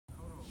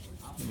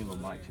Give me a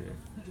little mic check.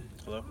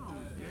 Hello?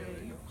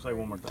 Yeah, say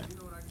one more thing.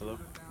 Hello?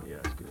 Yeah,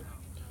 that's good.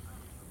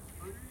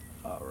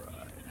 All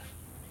right.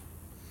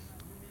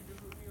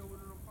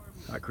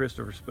 All right,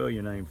 Christopher, spell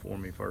your name for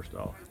me first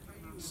off.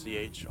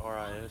 CHRISTOPHERSMITH.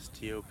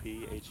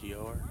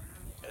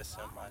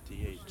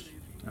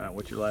 All right,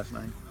 what's your last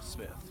name?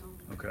 Smith.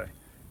 Okay.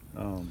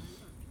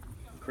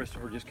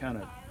 Christopher, just kind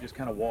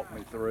of walk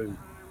me through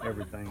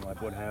everything,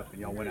 like what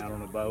happened. Y'all went out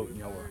on a boat and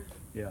y'all were,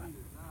 yeah.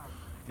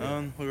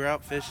 We were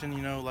out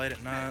fishing, late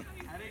at night.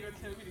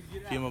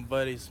 A few of my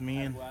buddies, me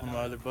and one of my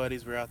other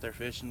buddies, were out there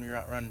fishing. We were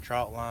out running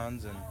trout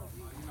lines, and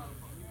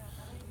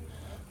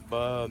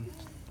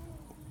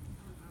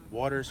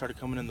water started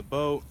coming in the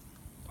boat.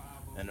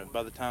 And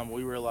by the time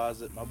we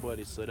realized it, my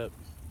buddy slid up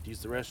to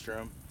use the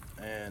restroom,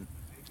 and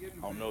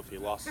I don't know if he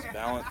lost his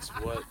balance,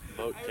 what,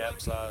 boat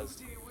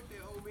capsized.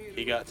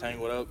 He got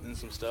tangled up in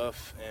some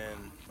stuff,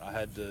 and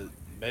I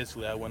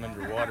went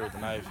underwater with a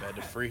knife. I had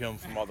to free him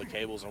from all the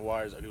cables and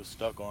wires that he was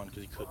stuck on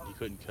because he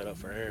couldn't cut up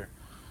for air.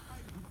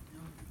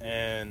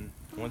 And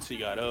once he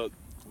got up,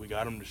 we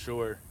got him to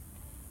shore.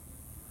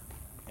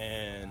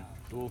 And,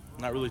 well,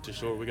 not really to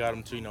shore. We got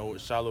him to, a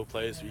shallow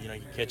place where, he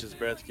could catch his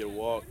breath, get a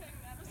walk.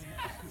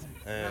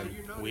 And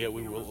we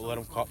let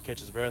him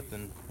catch his breath,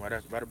 and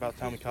right about the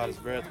time he caught his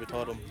breath, we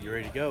told him, "You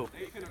ready to go?"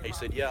 And he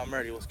said, "Yeah, I'm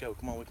ready. Let's go.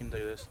 Come on, we can do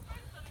this."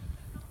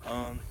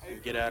 We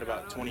get out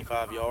about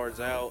 25 yards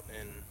out,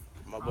 and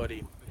my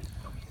buddy,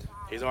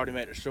 he's already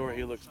made it shore.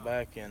 He looks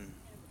back, and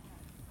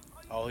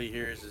all he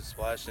hears is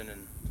splashing,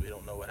 and we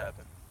don't know what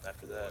happened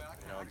after that.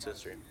 It's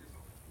history.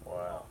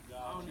 Wow.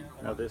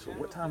 Now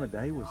what time of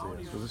day was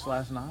this? Was this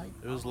last night?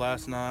 It was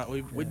last night.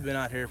 We'd been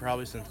out here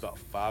probably since about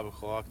 5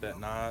 o'clock that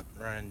night,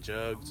 running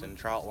jugs and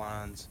trout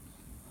lines.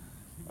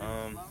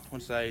 I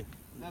would say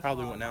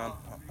probably went down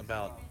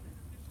about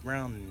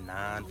around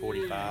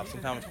 9:45,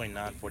 sometime between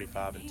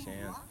 9:45 and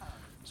 10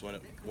 is when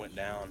it went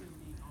down.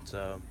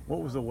 So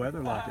what was the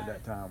weather like at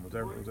that time? Was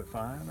it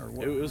fine or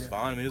what? It was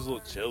fine. I mean, it was a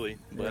little chilly,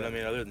 but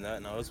other than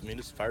that, no. It's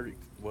perfect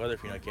weather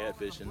for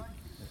catfishing.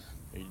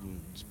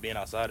 Just being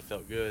outside, it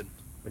felt good.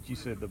 But you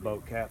said the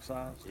boat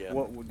capsized. Yeah.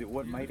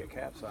 What made it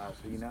capsize?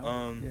 Do you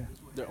know?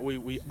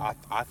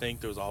 I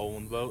think there was a hole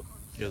in the boat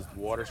because the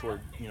water sort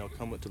of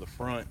come up to the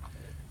front.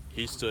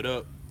 He stood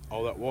up.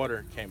 All that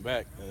water came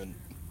back, and then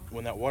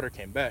when that water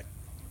came back,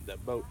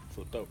 that boat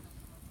flipped over.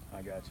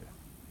 I got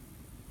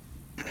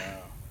you.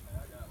 Wow.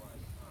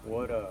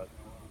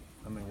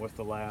 What's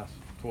the last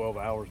 12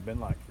 hours been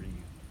like for you?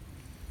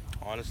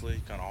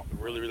 Honestly, kind of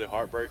really, really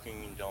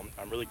heartbreaking.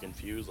 I'm really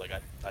confused. Like,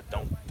 I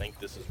don't think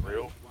this is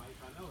real.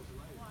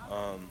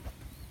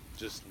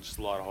 Just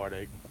a lot of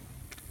heartache.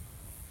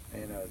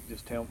 And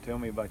just tell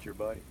me about your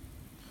buddy.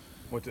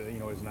 What's his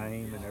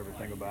name and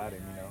everything about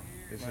him.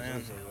 This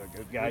is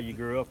a guy you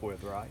grew up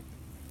with, right?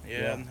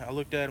 Yeah, I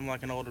looked at him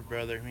like an older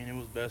brother. He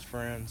was best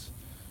friends.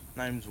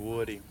 Name's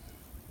Woody.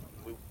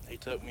 He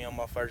took me on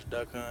my first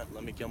duck hunt,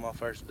 let me kill my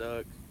first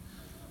duck.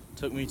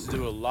 Took me to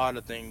do a lot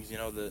of things,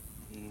 that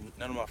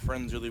none of my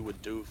friends really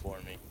would do for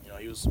me.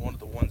 He was one of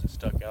the ones that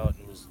stuck out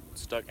and was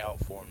stuck out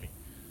for me.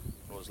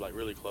 It was like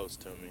really close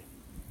to me.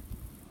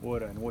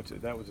 Woody, and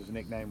that was his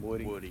nickname,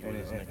 Woody? Woody was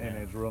his nickname. And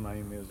his real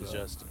name is?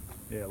 Justin.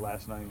 Yeah,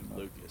 last name?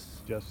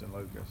 Lucas. Justin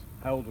Lucas.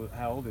 How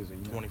old is he?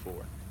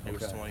 24. He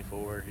was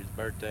 24. His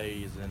birthday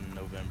is in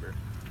November.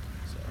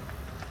 So.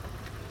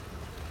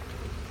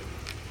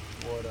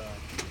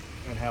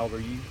 And how old are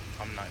you?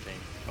 I'm 19.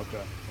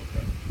 Okay.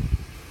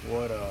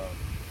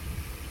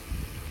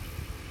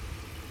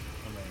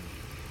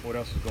 What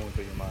else is going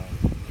through your mind?